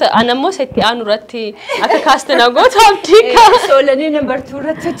sabboota anammoo setti aanurratti akka kaastina goota abdiika soolanii nambartuu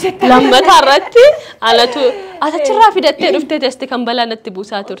irratti hojjetta lammataa irratti alatu atachirraa fidattee dhuftee testi kan balaanatti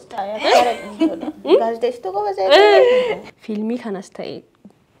buusaa turte. Fiilmii kanas ta'e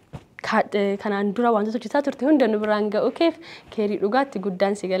kanaan dura wantoota hojjetaa turte hunda nu biraan ga'u keef keerii dhugaatti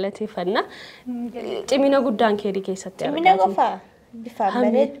guddaan si galateeffanna. Cimina guddaan keerii keessatti argatu. Cimina qofaa.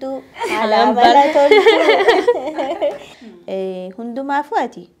 Bifaamaleetu alaabala tolchu hundumaafuu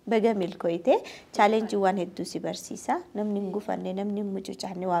ati baga milkooyte chaalenjii waan hedduu si barsiisa namni hin gufanne namni hin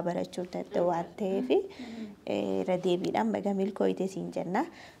mucucaanne waa barachuu danda'u waan ta'eef irra deebiidhaan baga milkooyte siin jenna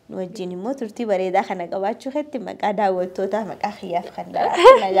nu wajjin immoo turtii bareedaa kana qabaachuu keetti maqaa daawwattoota maqaa xiyyaaf kan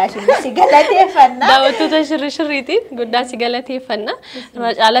nagaashin si galateeffanna daawwattoota shirriitiin guddaa si galateeffanna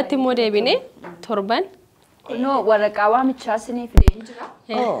irra caalatti immoo deebinee torban no waraqaa waamichaa isiniif jira.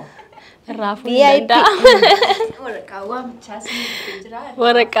 Raafuu danda'a. Waraqaa waamichaa isiniif jira.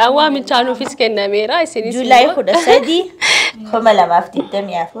 Waraqaa waamichaa nuufis kennameera isinis. Juulaay 13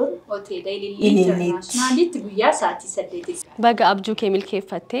 2024 hoteela Ilaalcha maalitti guyyaa sa'aatii 8. Baga abjuu kee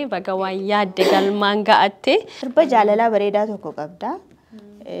milkeeffattee baga waan yaadde galmaan ga'atte. Sirba jaalalaa bareedaa tokko qabda.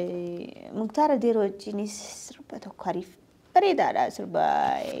 Muktaara Diiroo wajjinis sirba tokko hariif bareedaadha sirba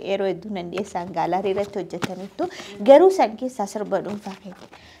yeroo hedduu nandeessaan gaalaarii irratti hojjetanitu garuu san keessaa sirba dhuunfaa kee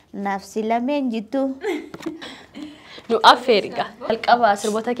naaf si lameen jittu nu affeeriga jalqaba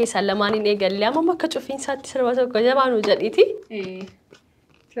sirboota keessaa lamaaniin eegalle amma akka cufiinsaatti sirba tokko jabaanu jedhiti.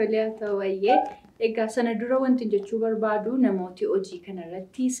 Toliyaa ta'ayyee egaa sana dura wanti jechuu barbaadu namooti hojii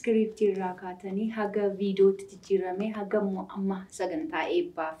kanarratti iskiriiptii irraa kaatanii haga viidiyootti jijjiirame haga amma sagantaa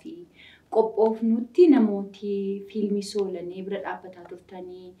eebbaa fi qophoofnutti namooti fiilmii soolanii bira dhaabbataa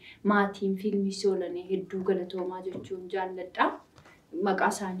turtanii maatiin fiilmii soolanii hedduu galatoomaa jechuun jaalladha. Maqaa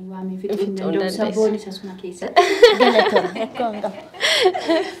isaanii waamee fixuun danda'u sabboon isasuma keessatti galatoomne akkoon qabu.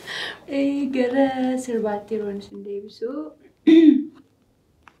 Gara sirbaatti yeroo isin deebisu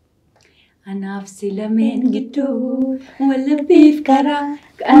anaaf si lameen gidduu wallabbiif karaa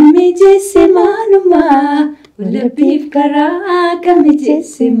kan mijeesse maalumaa wallabbiif karaa kan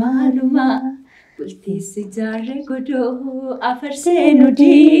mijeesse maalumaa bultiisi jaarre godoo afarsee nu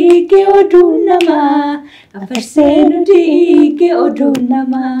diige oduu namaa afarsee nu diige oduu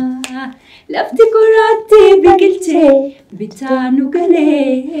namaa lafti qoraatti biqilchee bitaa nu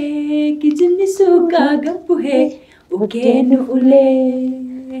galee kijibni suuqaa gabbuhee ogee nu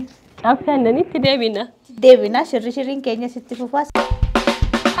ulee. Afaan nanitti deebina. Deebina shirri shirriin keenya sitti fufaas.